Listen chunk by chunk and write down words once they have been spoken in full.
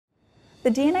The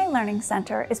DNA Learning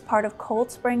Center is part of Cold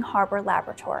Spring Harbor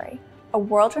Laboratory, a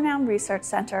world-renowned research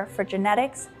center for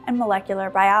genetics and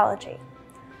molecular biology.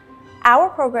 Our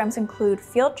programs include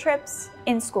field trips,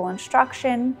 in-school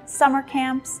instruction, summer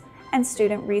camps, and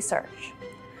student research.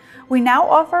 We now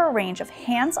offer a range of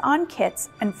hands-on kits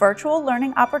and virtual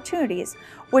learning opportunities,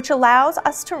 which allows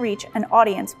us to reach an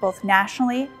audience both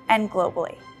nationally and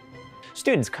globally.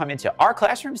 Students come into our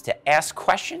classrooms to ask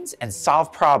questions and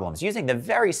solve problems using the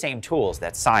very same tools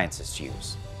that scientists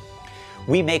use.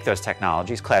 We make those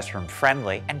technologies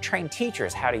classroom-friendly and train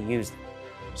teachers how to use them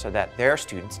so that their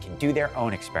students can do their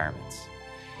own experiments.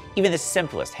 Even the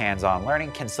simplest hands-on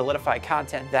learning can solidify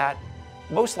content that,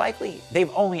 most likely,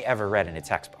 they've only ever read in a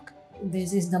textbook.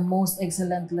 This is the most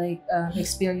excellent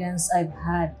experience I've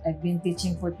had. I've been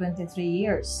teaching for 23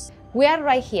 years. We are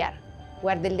right here,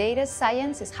 where the latest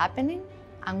science is happening,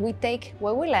 and we take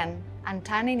what we learn and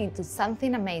turn it into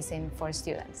something amazing for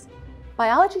students.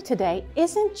 Biology today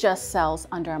isn't just cells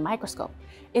under a microscope.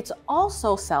 It's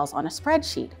also cells on a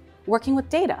spreadsheet, working with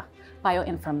data,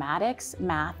 bioinformatics,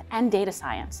 math, and data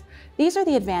science. These are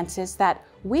the advances that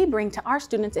we bring to our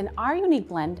students in our unique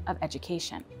blend of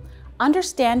education.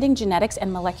 Understanding genetics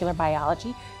and molecular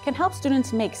biology can help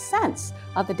students make sense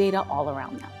of the data all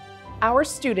around them. Our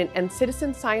student and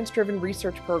citizen science-driven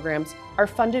research programs are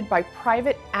funded by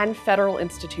private and federal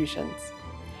institutions.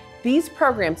 These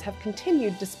programs have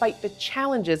continued despite the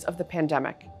challenges of the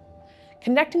pandemic.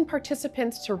 Connecting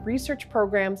participants to research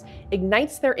programs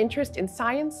ignites their interest in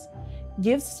science,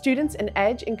 gives students an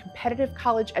edge in competitive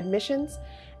college admissions,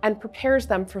 and prepares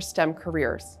them for STEM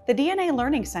careers. The DNA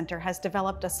Learning Center has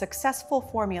developed a successful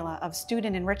formula of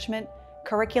student enrichment,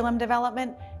 curriculum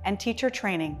development, and teacher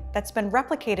training that's been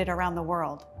replicated around the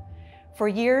world. For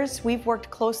years, we've worked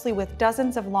closely with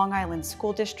dozens of Long Island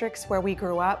school districts where we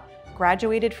grew up,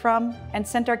 graduated from, and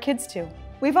sent our kids to.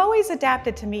 We've always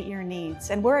adapted to meet your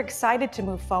needs, and we're excited to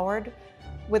move forward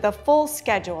with a full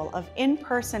schedule of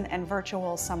in-person and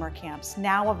virtual summer camps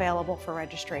now available for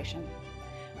registration.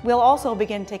 We'll also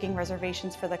begin taking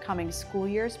reservations for the coming school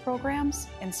year's programs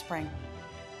in spring.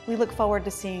 We look forward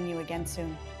to seeing you again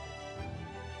soon.